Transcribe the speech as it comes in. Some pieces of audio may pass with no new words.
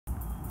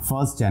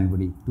1st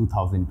January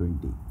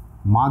 2020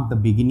 marked the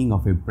beginning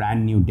of a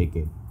brand new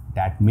decade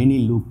that many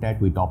looked at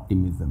with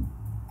optimism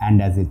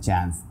and as a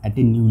chance at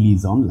a new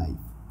lease on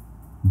life.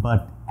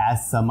 But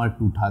as summer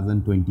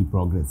 2020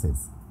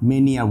 progresses,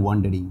 many are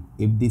wondering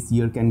if this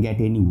year can get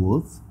any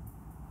worse.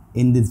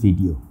 In this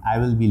video, I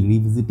will be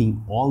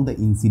revisiting all the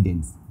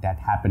incidents that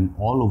happened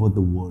all over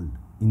the world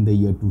in the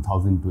year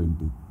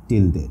 2020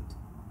 till date.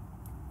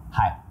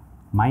 Hi,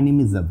 my name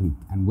is Abhik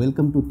and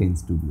welcome to 10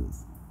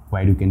 Studios,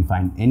 where you can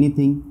find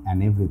anything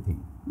and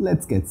everything.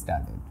 Let's get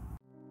started.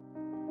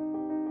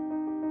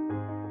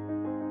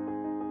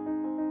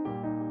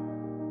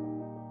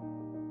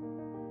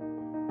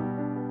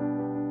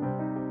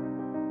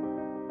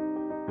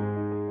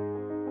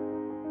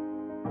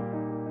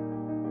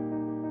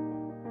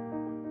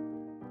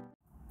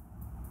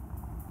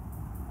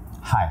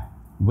 Hi,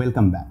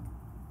 welcome back.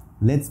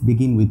 Let's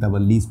begin with our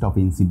list of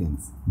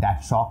incidents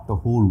that shocked the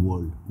whole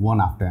world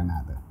one after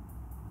another.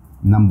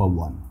 Number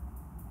 1.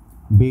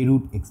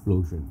 Beirut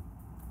Explosion.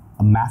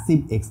 A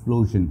massive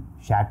explosion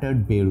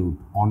shattered Beirut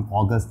on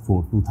August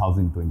 4,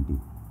 2020,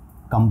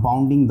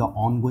 compounding the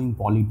ongoing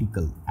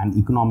political and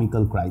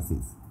economical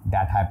crisis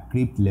that have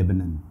gripped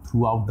Lebanon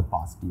throughout the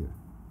past year.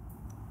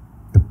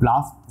 The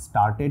blast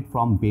started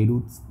from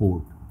Beirut's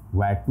port,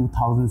 where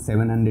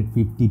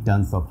 2,750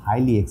 tons of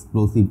highly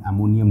explosive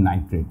ammonium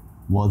nitrate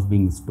was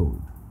being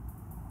stored.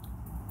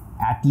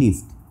 At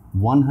least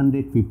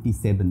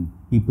 157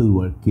 people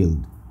were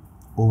killed,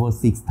 over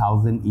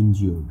 6,000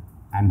 injured,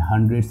 and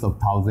hundreds of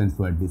thousands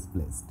were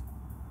displaced.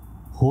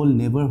 Whole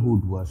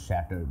neighborhood was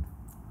shattered,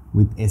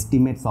 with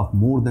estimates of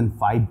more than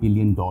 $5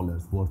 billion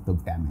worth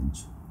of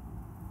damage.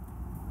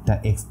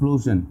 The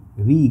explosion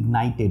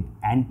reignited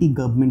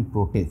anti-government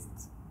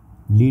protests,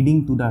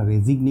 leading to the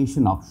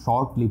resignation of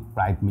short-lived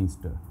Prime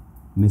Minister,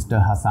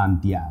 Mr. Hassan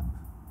Diab.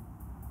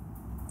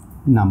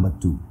 Number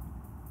 2.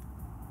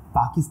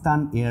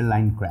 Pakistan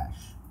Airline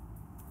crash.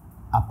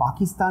 A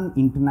Pakistan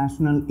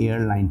International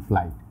Airline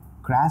flight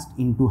crashed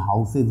into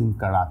houses in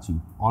Karachi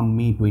on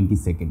May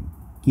 22nd,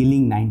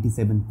 killing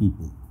 97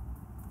 people.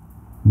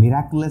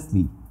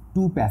 Miraculously,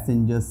 2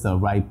 passengers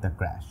survived the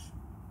crash.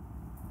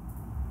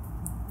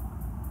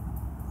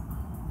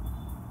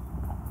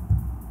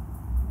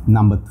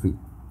 Number 3.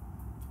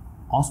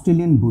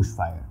 Australian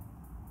bushfire.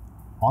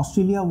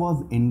 Australia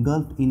was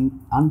engulfed in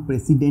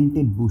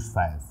unprecedented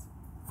bushfires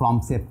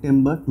from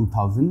September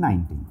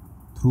 2019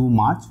 through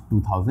March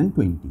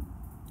 2020.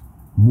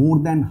 More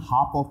than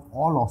half of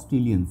all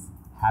Australians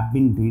have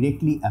been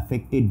directly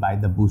affected by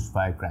the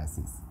bushfire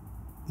crisis,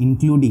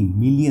 including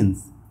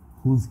millions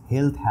whose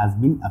health has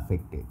been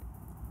affected.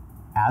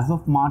 As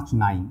of March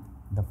 9th,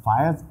 the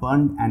fires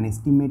burned an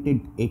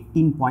estimated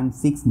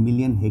 18.6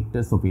 million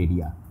hectares of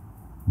area,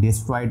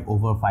 destroyed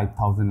over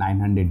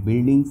 5,900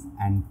 buildings,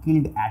 and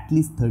killed at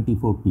least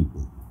 34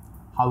 people.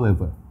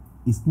 However,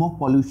 smoke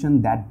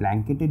pollution that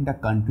blanketed the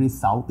country's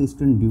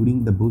southeastern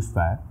during the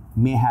bushfire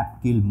may have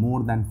killed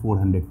more than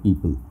 400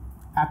 people,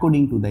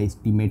 according to the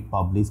estimate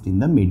published in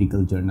the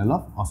Medical Journal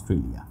of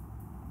Australia.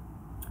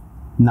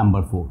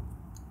 Number 4.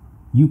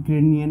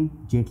 Ukrainian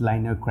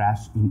Jetliner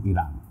crash in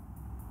Iran.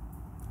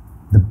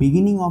 The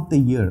beginning of the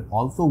year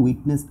also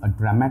witnessed a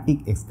dramatic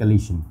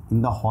escalation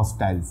in the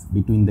hostiles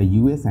between the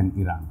US and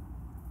Iran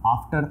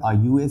after a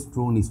US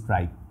drone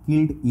strike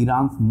killed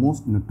Iran's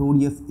most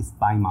notorious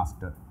spy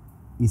master,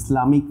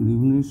 Islamic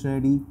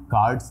Revolutionary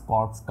Guards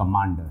Corps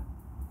commander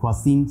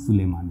Qasem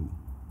Soleimani.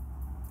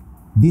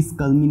 This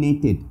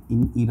culminated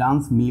in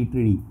Iran's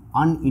military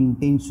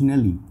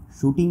unintentionally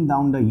shooting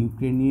down the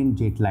Ukrainian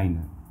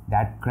jetliner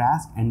that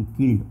crashed and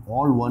killed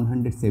all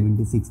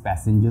 176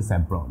 passengers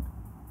abroad.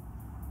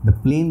 The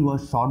plane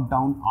was shot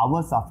down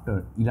hours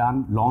after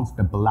Iran launched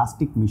a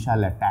ballistic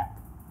missile attack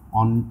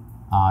on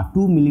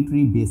 2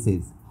 military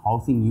bases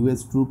housing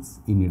US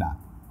troops in Iraq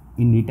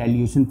in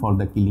retaliation for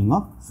the killing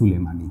of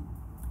Soleimani.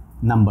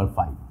 Number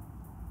 5.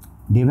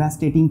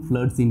 Devastating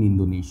floods in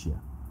Indonesia.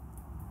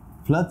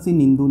 Floods in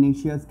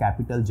Indonesia's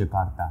capital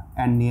Jakarta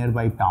and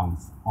nearby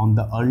towns on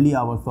the early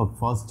hours of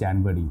 1st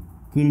January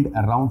killed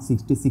around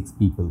 66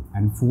 people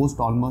and forced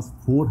almost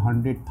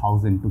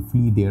 400,000 to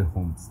flee their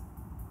homes.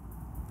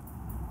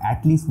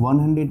 At least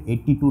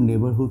 182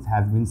 neighborhoods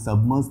have been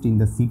submerged in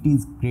the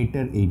city's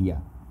greater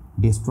area,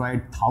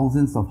 destroyed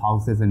thousands of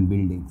houses and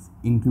buildings,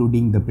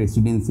 including the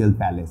presidential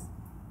palace,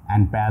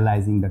 and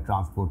paralyzing the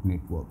transport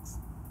networks.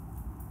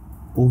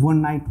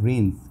 Overnight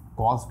rains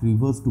caused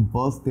rivers to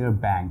burst their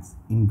banks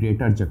in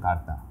Greater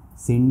Jakarta,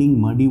 sending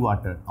muddy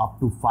water up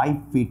to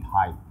 5 feet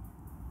high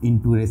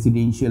into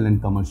residential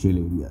and commercial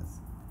areas.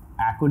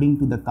 According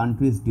to the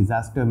country's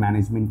disaster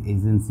management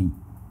agency,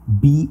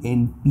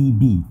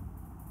 BNPB,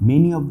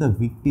 many of the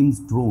victims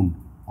drowned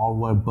or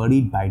were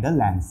buried by the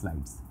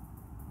landslides.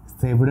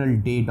 Several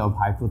died of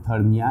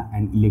hypothermia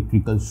and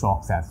electrical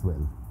shocks as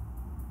well.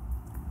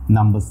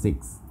 Number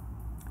 6.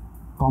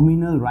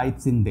 Communal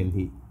riots in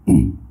Delhi.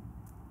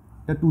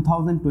 The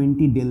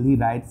 2020 Delhi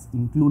riots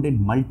included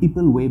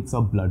multiple waves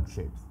of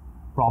bloodshed,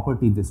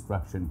 property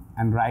destruction,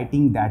 and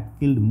rioting that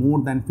killed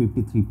more than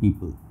 53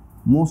 people,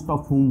 most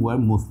of whom were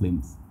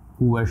Muslims,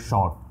 who were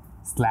shot,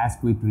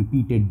 slashed with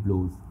repeated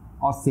blows,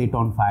 or set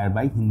on fire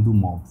by Hindu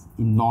mobs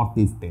in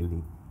northeast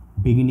Delhi,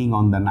 beginning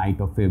on the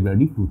night of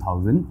February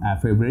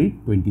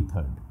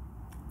 23rd.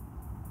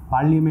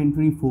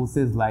 Parliamentary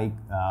forces like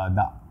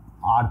the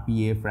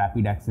RPF,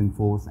 Rapid Action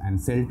Force,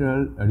 and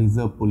Central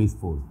Reserve Police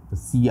Force, the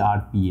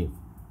CRPF,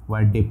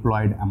 were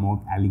deployed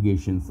among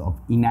allegations of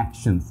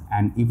inactions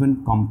and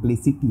even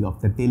complicity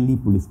of the Delhi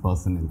police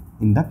personnel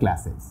in the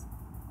clashes.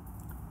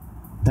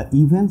 The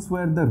events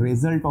were the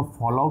result of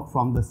fallout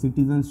from the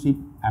Citizenship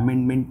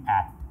Amendment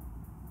Act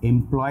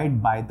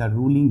employed by the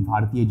ruling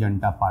Bharatiya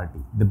Janata Party,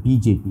 the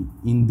BJP,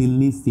 in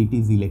Delhi's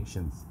city's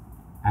elections,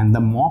 and the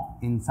mob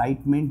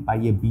incitement by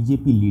a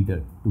BJP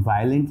leader to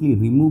violently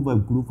remove a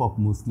group of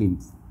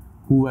Muslims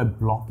who were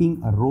blocking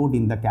a road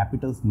in the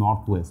capital's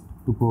northwest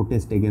to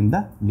protest against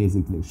the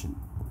legislation.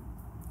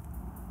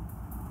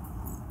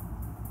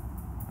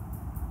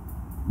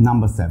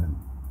 Number 7.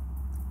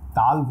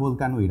 Taal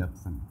volcano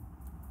eruption.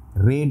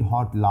 Red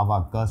hot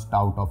lava gushed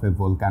out of a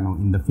volcano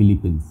in the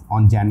Philippines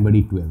on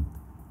January 12th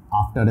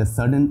after a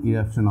sudden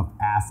eruption of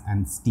ash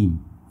and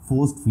steam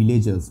forced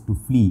villagers to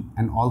flee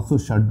and also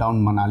shut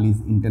down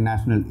Manali's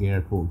international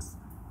airports,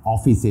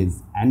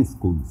 offices and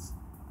schools.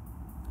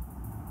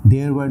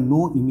 There were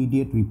no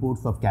immediate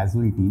reports of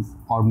casualties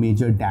or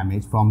major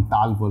damage from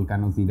Taal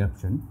volcano's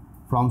eruption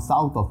from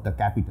south of the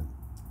capital,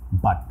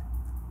 but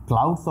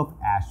clouds of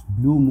ash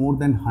blew more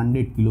than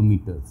 100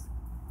 kilometers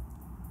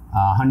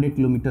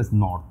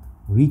north,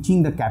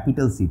 reaching the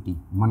capital city,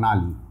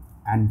 Manali,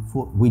 and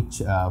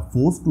which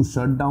forced to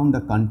shut down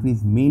the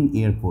country's main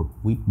airport,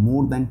 with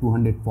more than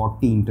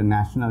 240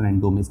 international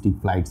and domestic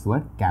flights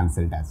were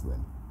cancelled as well.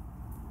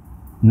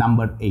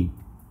 Number 8.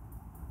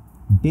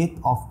 Death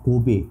of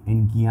Kobe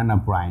and Gianna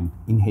Bryant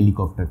in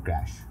helicopter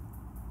crash.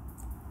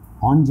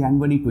 On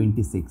January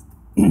 26th,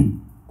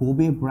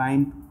 Kobe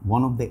Bryant,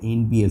 one of the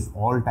NBA's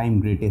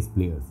all-time greatest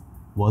players,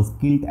 was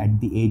killed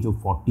at the age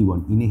of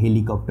 41 in a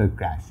helicopter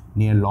crash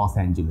near Los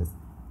Angeles,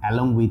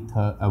 along with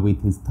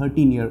his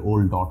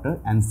 13-year-old daughter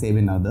and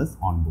 7 others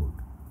on board.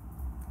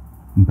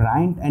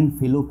 Bryant and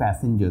fellow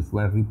passengers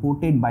were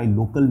reported by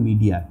local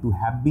media to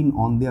have been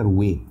on their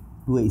way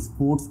to a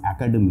sports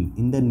academy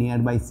in the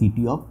nearby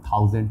city of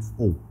Thousand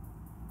Oaks,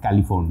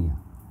 California,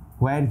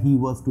 where he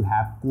was to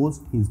have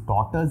coached his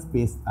daughter's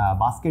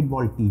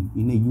basketball team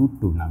in a youth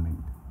tournament.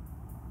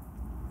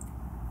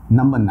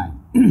 Number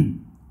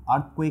 9.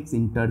 Earthquakes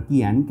in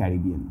Turkey and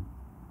Caribbean.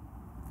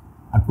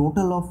 A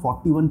total of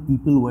 41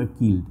 people were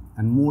killed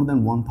and more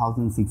than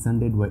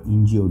 1,600 were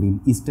injured in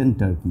eastern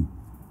Turkey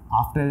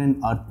after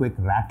an earthquake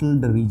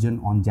rattled the region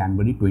on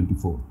January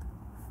 24th.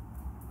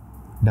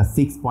 The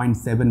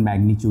 6.7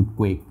 magnitude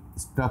quake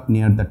struck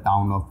near the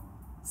town of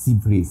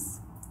Sivris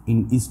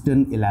in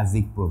eastern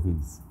Elazığ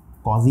province,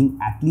 causing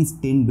at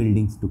least 10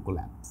 buildings to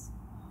collapse.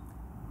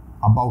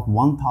 About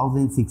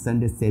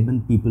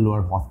 1,607 people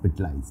were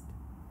hospitalized.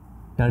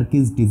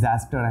 Turkey's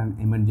Disaster and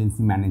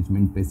Emergency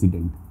Management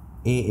President,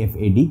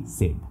 AFAD,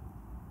 said.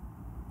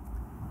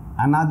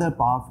 Another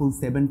powerful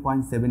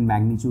 7.7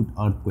 magnitude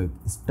earthquake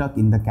struck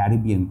in the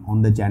Caribbean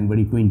on the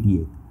January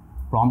 28th,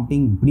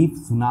 prompting brief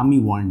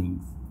tsunami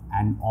warnings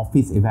and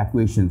office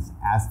evacuations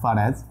as far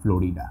as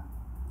Florida.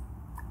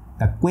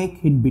 The quake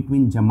hit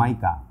between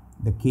Jamaica,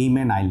 the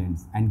Cayman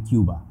Islands, and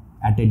Cuba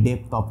at a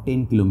depth of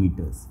 10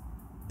 kilometers,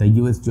 the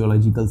US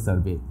Geological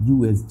Survey,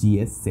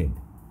 USGS, said.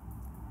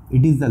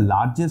 It is the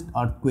largest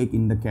earthquake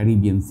in the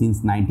Caribbean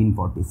since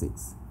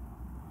 1946.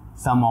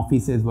 Some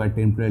offices were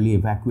temporarily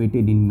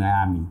evacuated in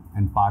Miami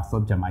and parts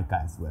of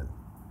Jamaica as well.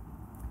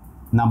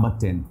 Number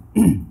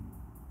 10.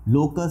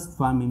 Locusts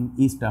swarm in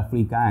East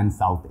Africa and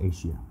South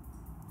Asia.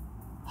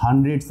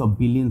 Hundreds of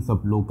billions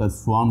of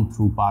locusts swarmed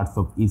through parts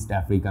of East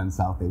Africa and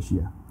South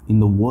Asia in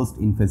the worst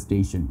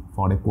infestation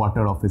for a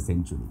quarter of a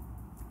century,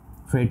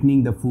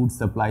 threatening the food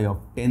supply of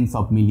tens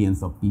of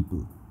millions of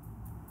people.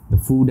 The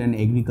Food and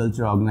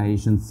Agriculture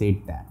Organization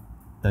said that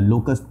the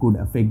locust could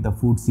affect the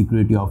food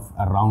security of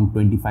around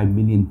 25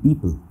 million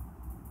people.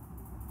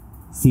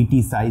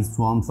 City-sized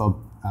swarms of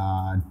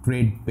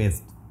trade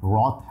pests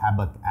wrought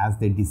havoc as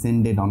they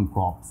descended on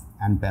crops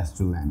and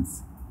pasture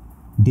lands,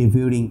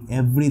 devouring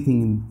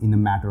everything in a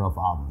matter of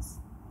hours.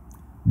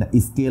 The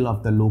scale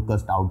of the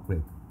locust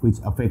outbreak, which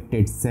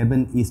affected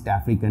 7 East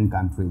African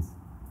countries,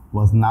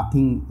 was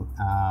nothing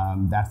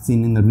that's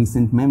seen in the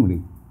recent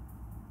memory.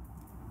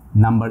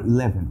 Number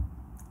 11.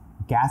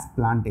 Gas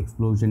plant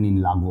explosion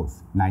in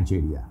Lagos,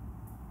 Nigeria.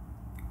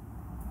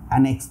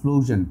 An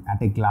explosion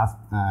at a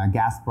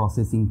gas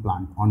processing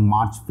plant on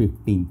March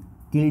 15th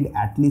killed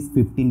at least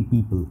 15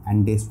 people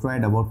and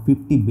destroyed about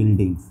 50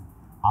 buildings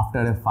after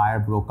a fire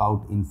broke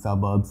out in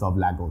suburbs of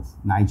Lagos,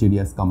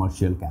 Nigeria's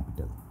commercial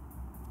capital.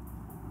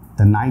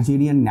 The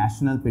Nigerian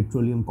National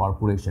Petroleum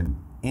Corporation,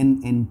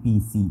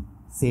 NNPC,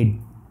 said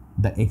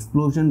the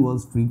explosion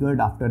was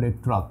triggered after a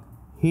truck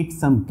hit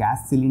some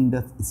gas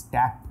cylinders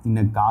stacked in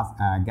a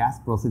gas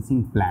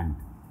processing plant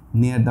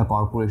near the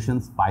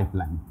corporation's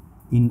pipeline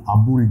in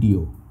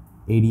Abuldio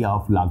area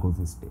of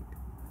Lagos State.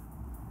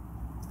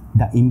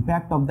 The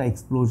impact of the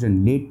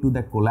explosion led to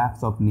the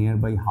collapse of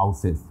nearby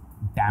houses,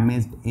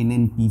 damaged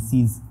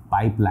NNPC's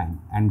pipeline,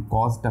 and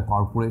caused the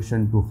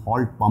corporation to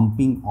halt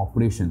pumping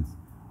operations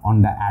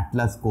on the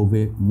Atlas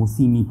Cove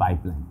Musimi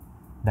pipeline,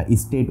 the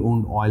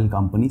state-owned oil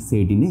company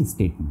said in a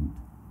statement.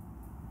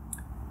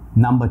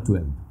 Number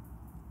 12.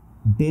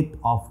 Death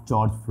of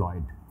George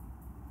Floyd.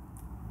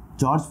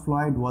 George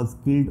Floyd was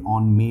killed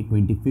on May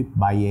 25th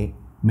by a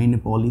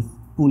Minneapolis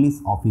police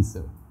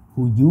officer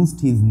who used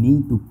his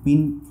knee to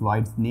pin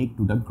Floyd's neck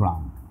to the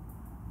ground.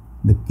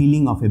 The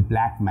killing of a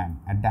black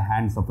man at the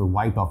hands of a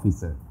white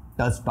officer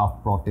touched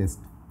off protest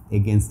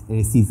against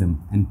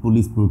racism and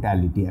police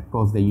brutality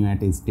across the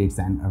United States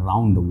and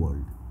around the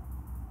world.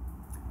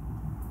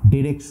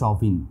 Derek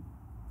Chauvin,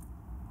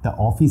 the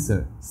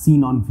officer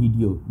seen on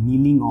video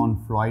kneeling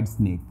on Floyd's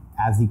neck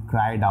as he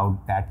cried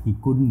out that he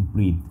couldn't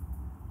breathe,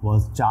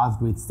 was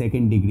charged with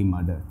second-degree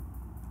murder,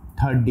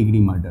 third-degree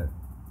murder,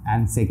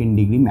 and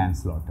second-degree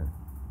manslaughter.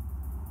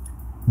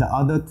 The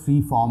other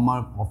three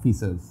former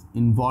officers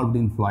involved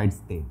in Floyd's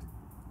death,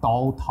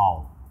 Taal,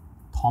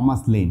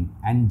 Thomas Lane,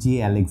 and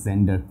J.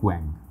 Alexander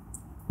Kwang,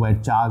 were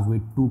charged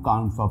with 2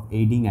 counts of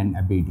aiding and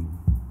abetting.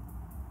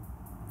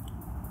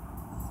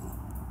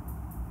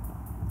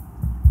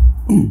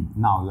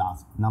 Now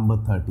last, number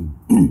 13,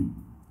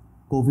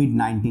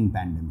 COVID-19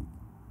 pandemic.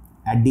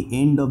 At the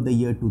end of the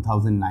year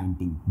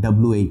 2019,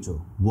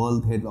 WHO,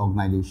 World Health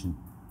Organization,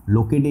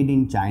 located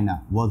in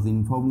China, was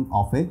informed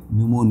of a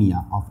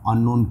pneumonia of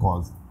unknown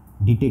cause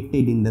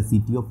detected in the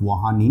city of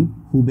Wuhan in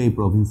Hubei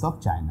province of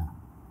China.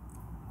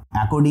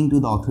 According to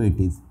the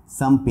authorities,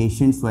 some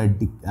patients were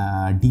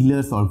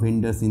dealers or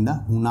vendors in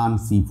the Hunan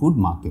seafood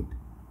market.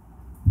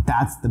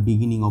 That's the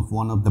beginning of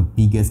one of the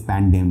biggest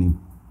pandemics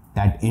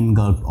that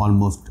engulfed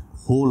almost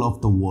whole of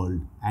the world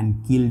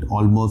and killed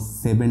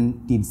almost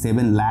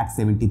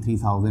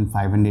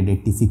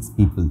 7,73,586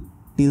 people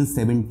till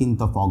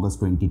 17th of August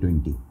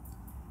 2020.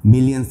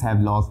 Millions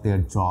have lost their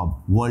job,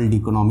 world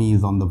economy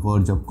is on the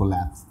verge of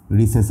collapse,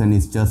 recession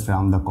is just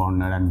around the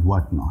corner and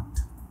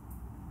whatnot.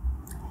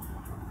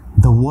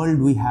 The world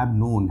we have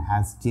known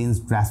has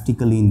changed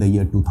drastically in the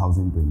year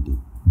 2020,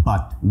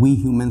 but we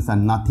humans are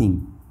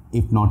nothing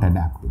if not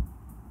adaptive.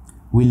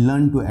 We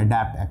learn to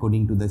adapt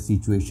according to the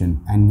situation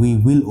and we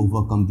will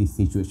overcome this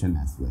situation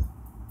as well.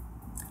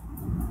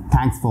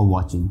 Thanks for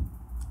watching.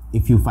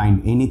 If you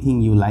find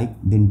anything you like,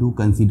 then do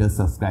consider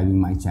subscribing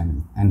my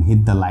channel and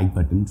hit the like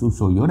button to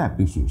show your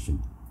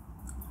appreciation.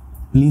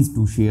 Please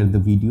do share the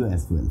video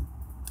as well.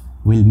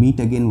 We'll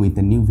meet again with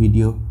a new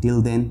video.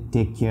 Till then,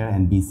 take care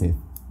and be safe.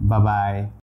 Bye bye.